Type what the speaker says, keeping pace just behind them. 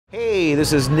Hey,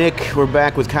 this is Nick. We're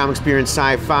back with Comic Experience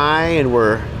Sci-Fi, and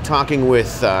we're talking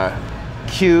with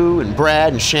Q and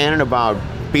Brad and Shannon about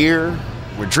beer.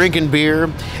 We're drinking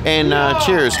beer, and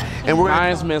cheers. And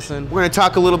Mine's missing. We're going to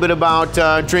talk a little bit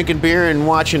about drinking beer and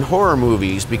watching horror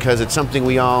movies because it's something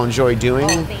we all enjoy doing.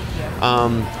 Oh,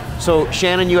 thank you. So,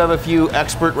 Shannon, you have a few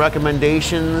expert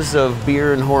recommendations of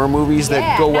beer and horror movies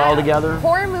that go well together?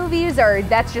 Horror movies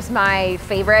that's just my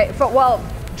favorite. Well,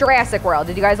 Jurassic World.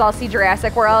 Did you guys all see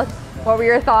Jurassic World? What were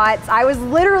your thoughts? I was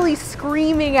literally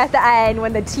screaming at the end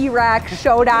when the T-Rex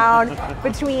showdown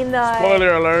between the...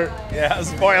 Spoiler alert. Yeah,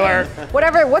 spoiler.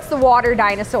 Whatever, what's the water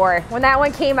dinosaur? When that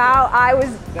one came out,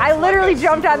 I literally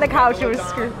jumped on the couch and was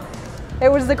screaming.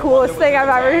 It was the coolest thing I've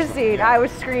ever seen. I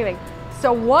was screaming.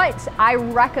 So what I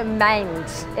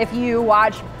recommend if you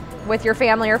watch with your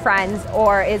family or friends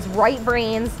is Right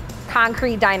Brain's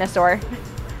Concrete Dinosaur.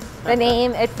 The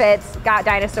name, it fits, got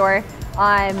dinosaur.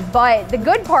 But the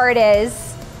good part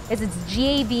is it's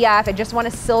GABF. It just won a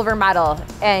silver medal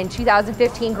in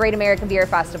 2015 Great American Beer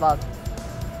Festival.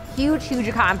 Huge, huge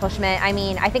accomplishment. I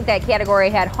mean, I think that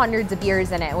category had hundreds of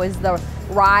beers in it. It was the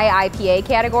rye IPA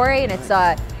category, and it's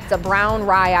a brown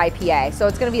rye IPA. So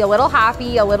it's gonna be a little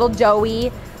hoppy, a little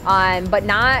doughy, but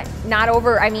not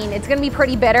over, I mean, it's gonna be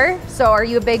pretty bitter. So are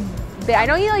you a big, I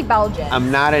know you like Belgian.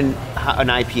 I'm not an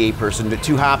IPA person. The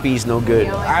too hoppy's no good.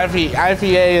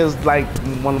 IPA is like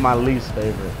one of my least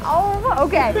favorite. Oh,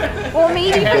 okay. Well,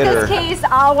 maybe for this case,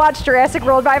 I'll watch Jurassic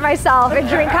World by myself and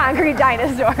drink Concrete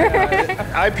Dinosaur.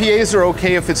 IPAs are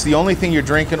okay if it's the only thing you're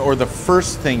drinking or the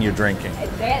first thing you're drinking.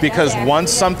 Because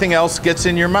once something else gets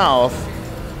in your mouth,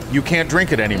 you can't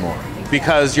drink it anymore.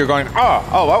 Because you're going,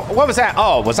 oh, what was that?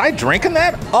 Oh, was I drinking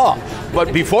that? Oh,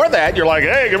 but before that, you're like,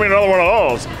 hey, give me another one of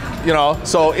those. You know,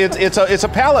 so it's a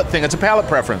palate thing. It's a palate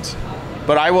preference.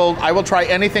 But I will try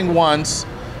anything once,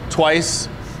 twice,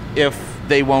 if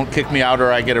they won't kick me out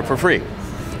or I get it for free.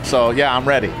 So yeah, I'm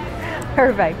ready.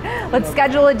 Perfect. Let's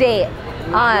schedule a date.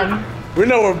 We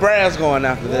know where Brad's going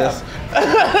after this.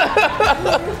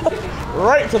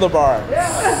 Right to the bar.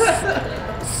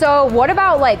 So what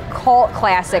about like cult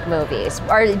classic movies?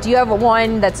 Or do you have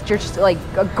one that's just like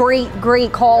a great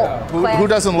cult classic? Who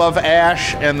doesn't love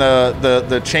Ash and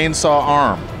the chainsaw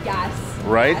arm? Yes.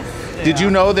 Right? Yes. Did you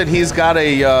know that he's got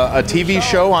a TV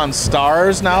show on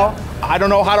Stars now? I don't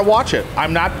know how to watch it.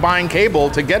 I'm not buying cable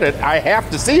to get it. I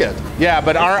have to see it. Yeah,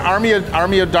 but our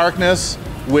Army of Darkness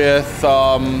with,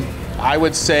 I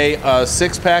would say, a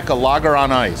 6-pack of Lager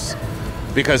on Ice.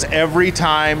 Because every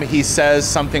time he says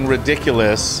something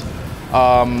ridiculous,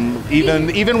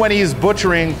 even when he's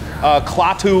butchering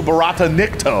Klaatu Barata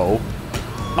Nikto,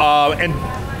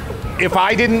 and if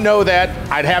I didn't know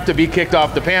that, I'd have to be kicked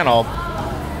off the panel.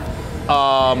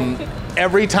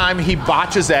 Every time he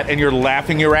botches that and you're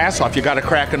laughing your ass off, you gotta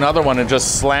crack another one and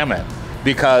just slam it.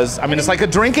 Because, I mean, it's like a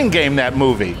drinking game, that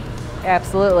movie.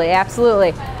 Absolutely,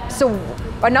 absolutely. So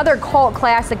another cult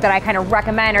classic that I kind of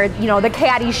recommend are, the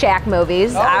Caddyshack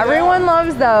movies. Everyone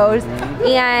loves those.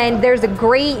 And there's a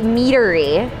great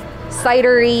meadery,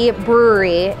 cidery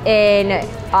brewery in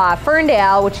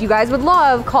Ferndale, which you guys would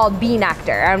love, called Bee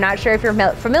Nektar. I'm not sure if you're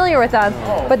familiar with them,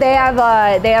 but they have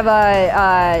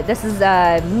this is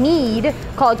a mead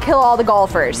called Kill All the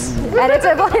Golfers. And it's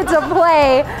a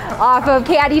play off of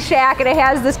Caddyshack, and it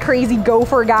has this crazy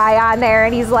gopher guy on there,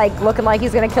 and he's like looking like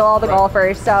he's gonna kill all the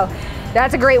golfers. So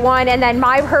that's a great one. And then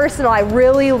my personal, I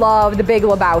really love The Big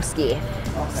Lebowski.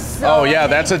 Oh yeah,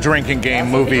 that's a drinking game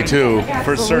movie too,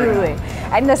 for certain.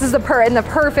 And this is the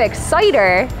perfect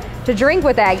cider to drink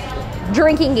with that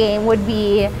drinking game would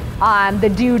be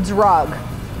the Dude's Rug.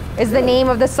 Is the name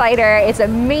of the cider. It's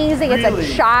amazing. Really?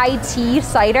 It's a chai tea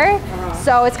cider,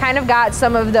 so it's kind of got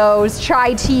some of those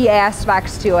chai tea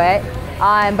aspects to it.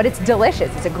 But it's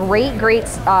delicious. It's a great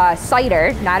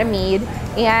cider, not a mead.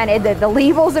 And the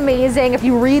label's amazing. If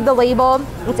you read the label,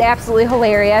 it's absolutely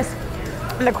hilarious.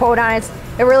 And the quote on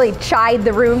it really chide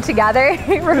the room together,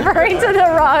 referring to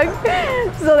the rug.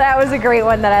 So that was a great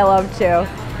one that I love too.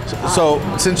 So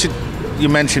since you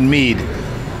mentioned mead,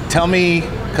 tell me,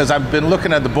 because I've been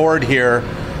looking at the board here,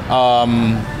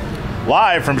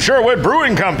 live from Sherwood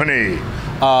Brewing Company.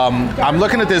 I'm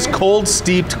looking at this cold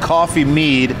steeped coffee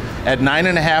mead at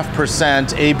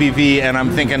 9.5% ABV, and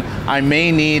I'm thinking I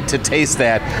may need to taste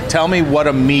that. Tell me what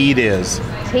a mead is.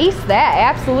 Taste that,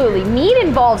 absolutely. Mead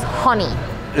involves honey.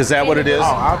 Is that what it is? Oh,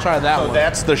 I'll try that one. So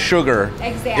that's the sugar.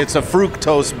 Exactly. It's a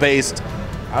fructose-based.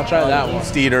 I'll try that one.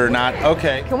 Steeder, not,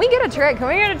 okay. Can we get a trick? Can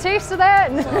we get a taste of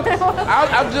that?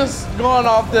 I'm just going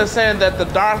off this saying that the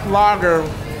dark lager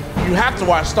You have to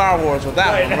watch Star Wars with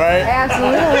that one, right?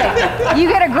 Absolutely. You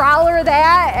get a growler of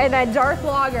that and a Darth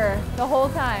Lager the whole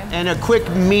time. And a quick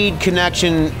Mead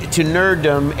connection to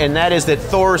nerddom, and that is that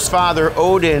Thor's father,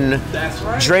 Odin,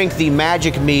 drank the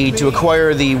magic mead to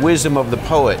acquire the wisdom of the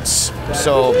poets.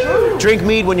 So drink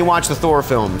mead when you watch the Thor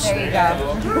films. There you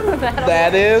go.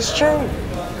 That is true.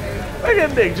 Look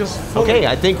at Nick, just Okay,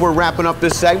 I think we're wrapping up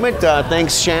this segment.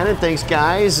 Thanks, Shannon. Thanks,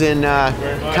 guys. And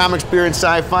Comics, Beer, and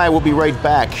Sci-Fi, we'll be right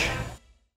back.